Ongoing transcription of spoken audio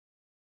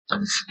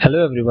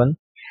Hello everyone,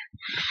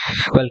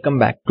 welcome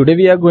back. Today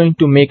we are going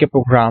to make a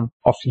program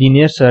of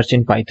linear search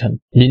in Python.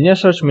 Linear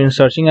search means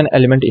searching an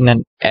element in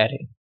an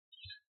array.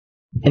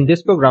 In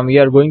this program we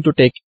are going to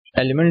take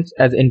elements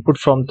as input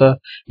from the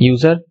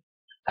user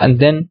and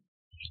then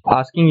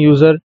asking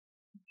user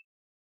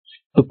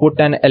to put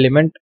an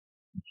element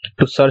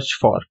to search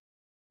for.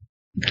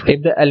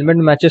 If the element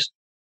matches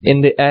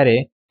in the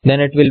array, then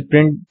it will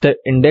print the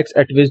index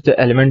at which the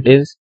element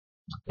is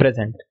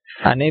present,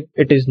 and if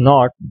it is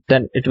not,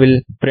 then it will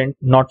print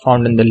not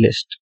found in the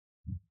list.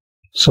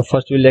 So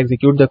first we'll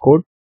execute the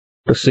code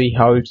to see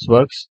how it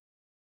works.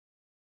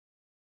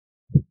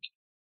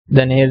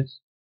 Then here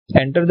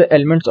enter the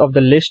elements of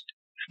the list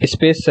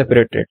space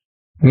separated,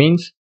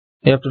 means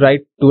you have to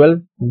write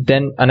 12,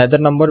 then another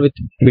number with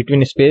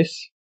between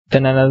space,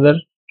 then another.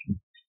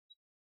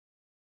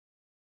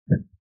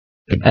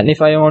 And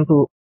if I want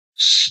to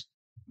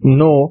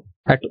know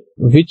at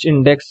which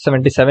index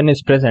 77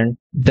 is present,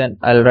 then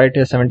I'll write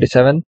here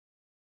 77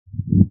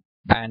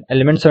 and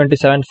element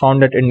 77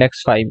 found at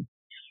index 5.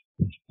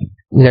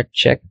 Let's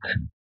check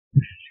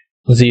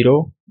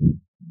 0,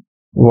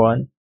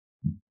 1,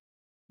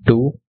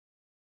 2,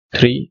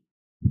 3,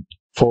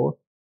 4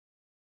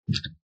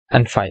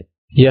 and 5.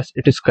 Yes,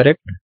 it is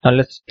correct. Now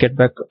let's get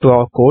back to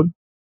our code.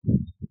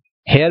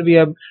 Here we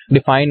have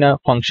defined a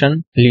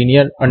function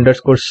linear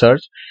underscore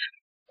search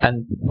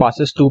and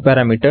passes two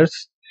parameters,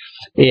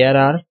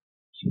 ARR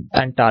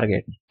and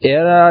target.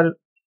 ARR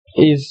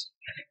is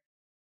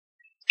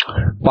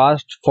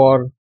passed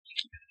for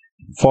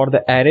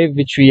the array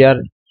which we are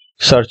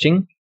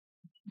searching,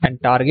 and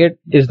target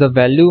is the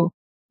value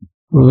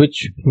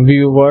which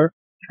we were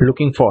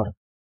looking for,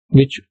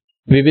 which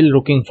we will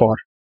looking for.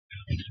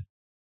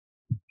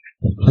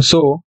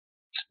 So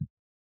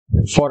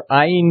for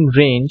I in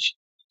range,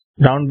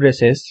 round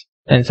braces,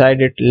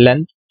 inside it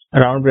length,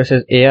 round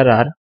braces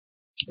ARR,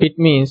 it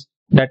means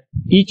that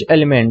each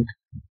element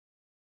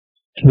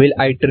will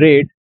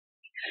iterate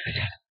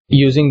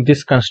using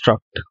this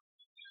construct.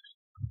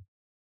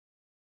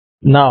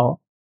 Now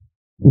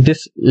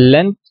this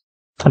length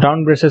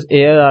round braces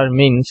ARR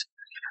means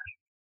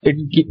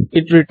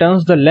it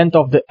returns the length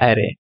of the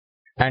array,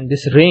 and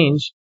this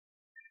range,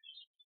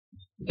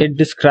 it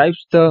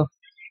describes the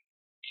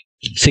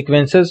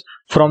sequences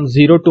from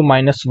 0 to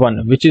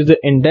 -1, which is the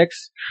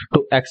index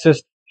to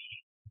access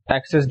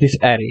this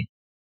array,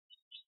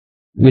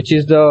 which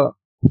is the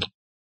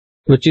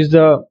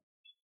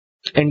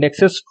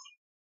indexes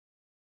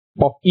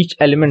of each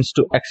elements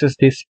to access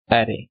this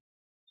array.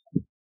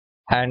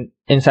 And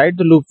inside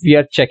the loop we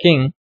are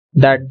checking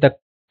that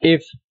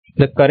if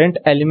the current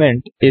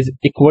element is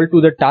equal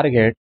to the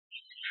target,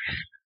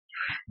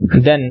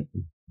 then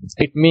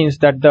it means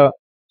that the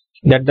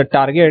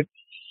targeted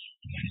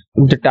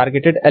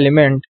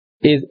element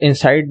is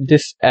inside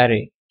this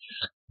array,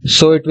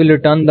 so it will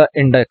return the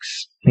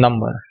index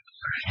number,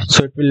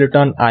 so it will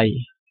return I.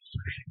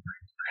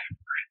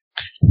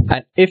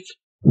 And if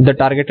the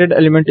targeted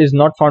element is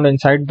not found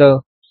inside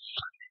the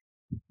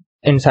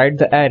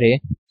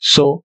array,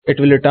 so it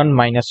will return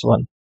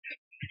 -1.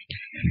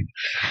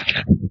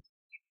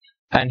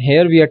 And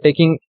here we are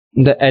taking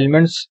the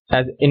elements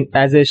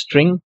as a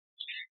string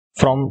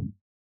from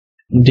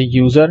the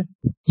user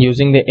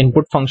using the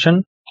input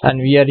function, and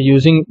we are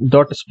using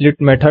 .split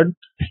method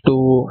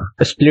to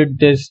split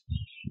these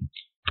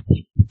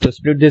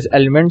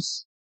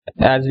elements,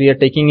 as we are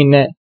taking in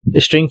a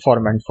string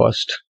format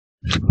first.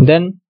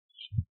 Then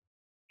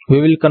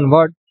we will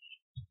convert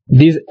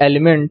these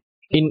element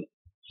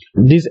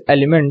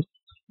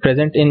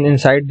present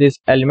inside this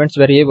elements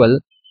variable.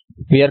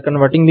 We are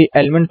converting the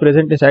element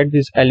present inside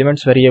this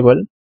elements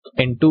variable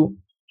into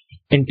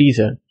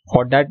integer.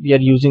 For that we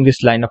are using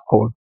this line of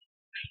code,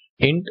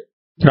 int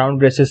round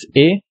braces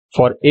a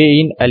for a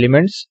in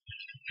elements,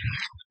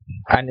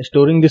 and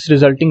storing this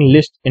resulting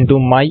list into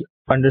my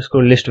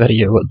underscore list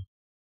variable.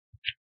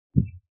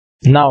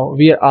 Now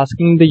we are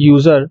asking the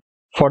user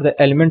for the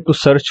element to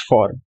search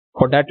for.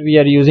 For that we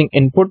are using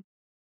input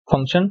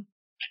function,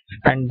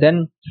 and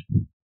then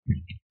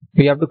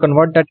we have to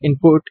convert that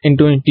input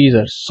into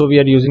integers, so we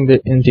are using the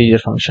integer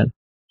function.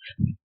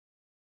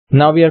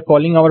 Now we are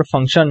calling our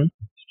function,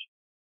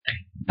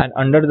 and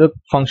under the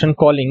function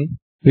calling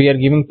we are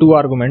giving two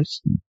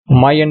arguments,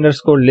 my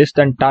underscore list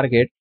and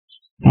target.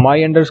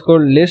 My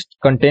underscore list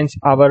contains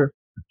our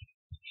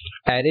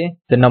array,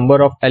 the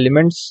number of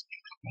elements,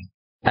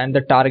 and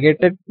the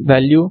targeted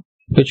value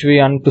which we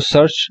want to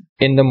search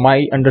in the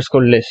my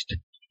underscore list,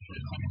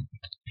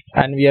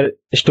 and we are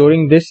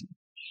storing this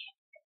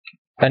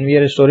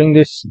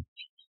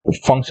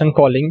function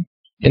calling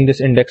in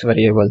this index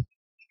variable.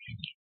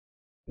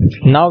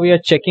 Now we are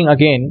checking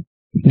again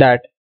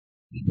that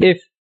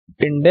if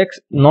index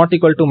not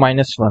equal to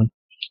 -1,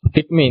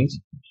 it means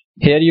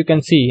here you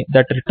can see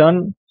that it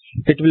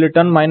will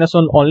return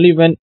 -1 only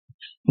when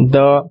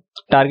the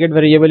target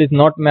variable is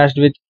not matched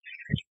with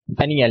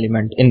any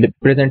element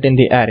present in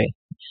the array.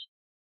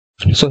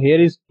 So here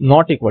is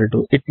not equal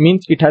to, it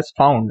means it has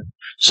found.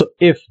 So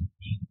if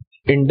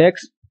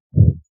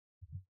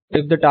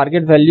the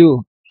target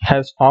value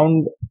has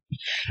found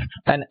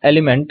an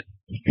element,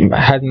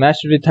 has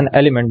matched with an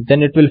element,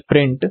 then it will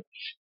print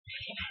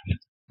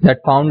that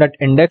found at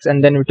index,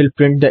 and then it will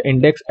print the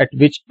index at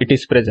which it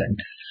is present.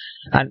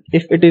 And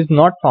if it is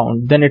not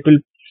found, then it will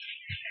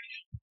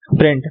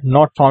print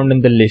not found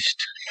in the list.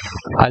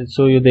 I'll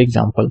show you the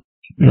example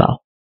now.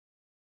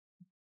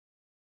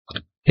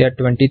 Here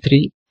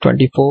 23,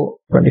 24,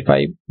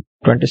 25,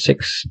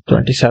 26,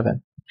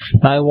 27.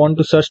 Now I want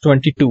to search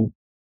 22.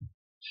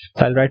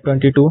 So I'll write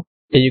 22.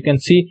 Here you can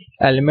see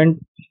element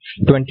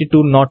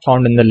 22 not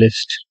found in the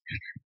list.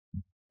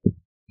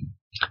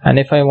 And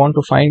if I want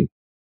to find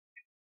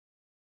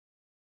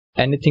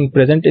anything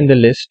present in the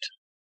list,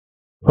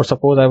 or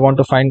suppose I want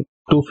to find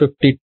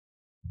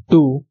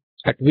 252,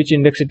 at which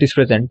index it is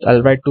present,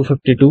 I'll write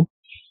 252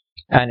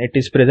 and it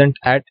is present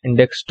at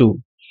index 2.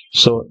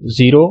 So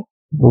 0,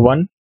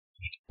 1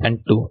 and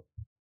 2.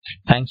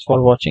 Thanks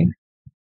for watching.